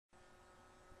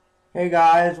Hey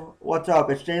guys, what's up?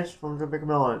 It's James from the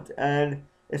McMillans, and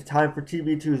it's time for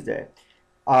TV Tuesday.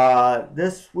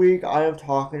 This week I am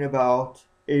talking about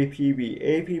APB.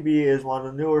 APB is one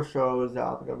of the newer shows that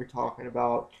I'm going to be talking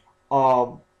about.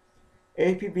 Um,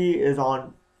 APB is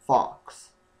on Fox,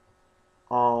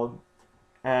 um,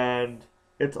 and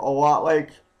it's a lot like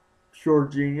Pure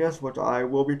Genius, which I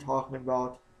will be talking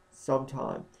about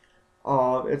sometime.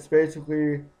 It's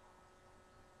basically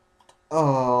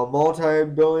a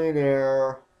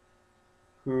multi-billionaire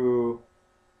who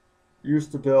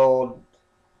used to build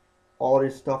all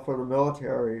this stuff for the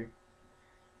military,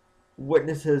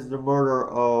 witnesses the murder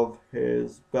of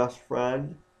his best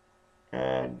friend,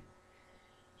 and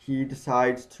he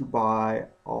decides to buy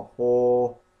a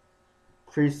whole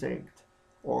precinct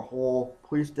or whole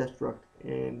police district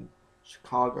in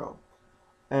Chicago.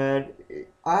 And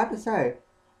I have to say,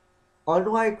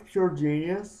 unlike Pure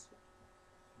Genius,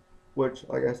 which,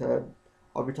 like I said,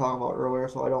 I'll be talking about earlier,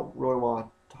 so I don't really want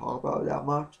to talk about it that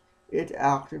much, it's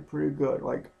actually pretty good.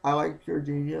 Like, I like Pure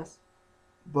Genius,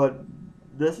 but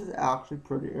this is actually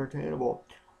pretty entertainable.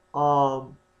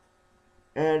 Um,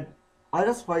 and I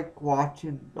just like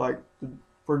watching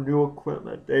for new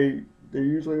equipment. They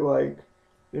usually like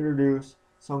introduce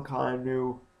some kind of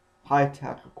new high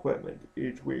tech equipment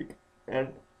each week, and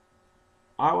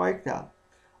I like that.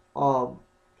 Um,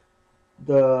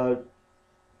 the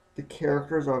the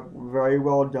characters are very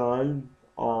well done.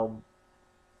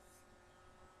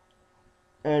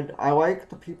 And I like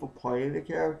the people playing the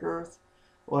characters.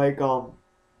 Like oh,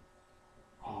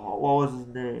 what was his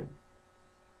name?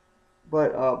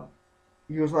 But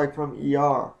he was like from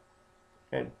ER,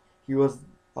 and he was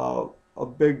a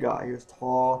big guy. He was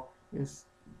tall. He was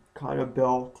kind of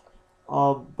built.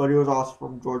 But he was also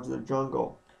from George of the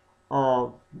Jungle.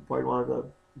 He played one of the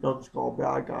numbskull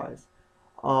bad guys.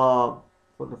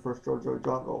 From the first George of the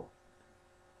Jungle.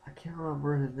 I can't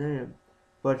remember his name,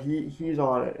 but he's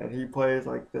on it, and he plays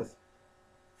like this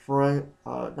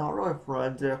not really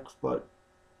forensics, but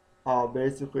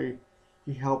basically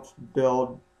he helps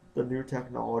build the new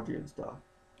technology and stuff.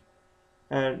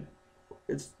 And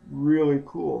it's really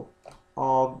cool.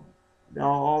 Um,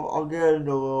 Now I'll get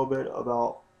into a little bit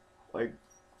about like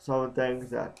some of the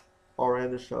things that are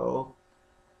in the show.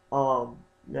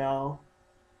 Now,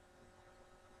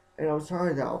 and I'm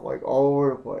sorry now, like all over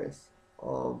the place.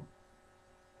 Um,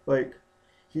 like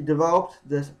he developed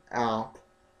this app,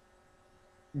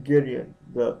 Gideon,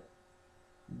 the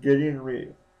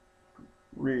Gideon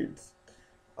Reads,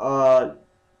 uh,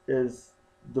 is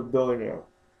the billionaire.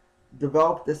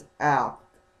 Developed this app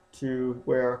to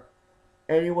where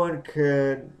anyone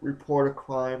can report a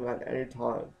crime at any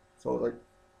time. So it's like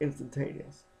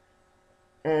instantaneous.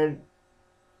 And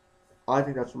I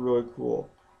think that's really cool.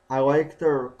 I like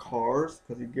their cars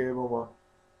because he gave them a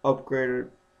upgraded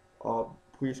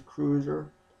police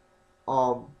cruiser.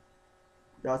 Um,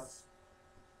 that's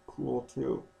cool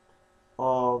too.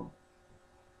 Um,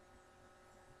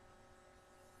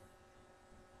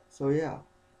 so yeah.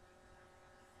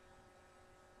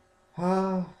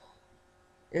 Uh,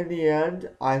 in the end,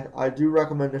 I do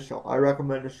recommend the show. I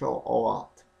recommend the show a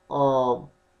lot.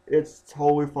 It's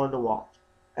totally fun to watch.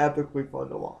 Epically fun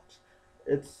to watch.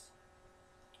 It's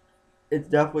it's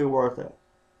definitely worth it.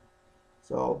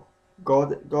 So go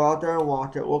out there and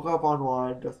watch it. Look up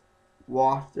online. Just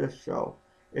watch this show.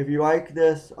 If you like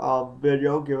this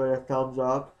video, give it a thumbs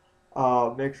up.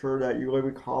 Make sure that you leave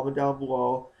a comment down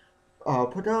below.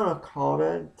 Put down a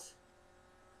comment.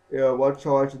 What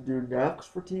show I should do next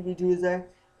for TV Tuesday,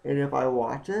 and if I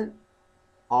watch it,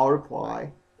 I'll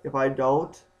reply. If I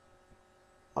don't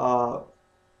uh,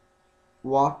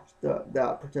 watch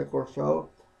that particular show,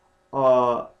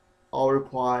 uh, I'll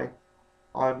reply.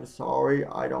 I'm sorry,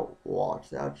 I don't watch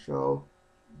that show,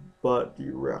 but do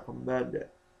you recommend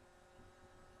it?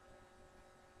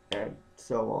 And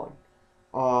so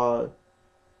on. Uh,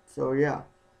 so yeah.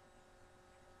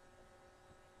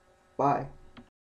 Bye.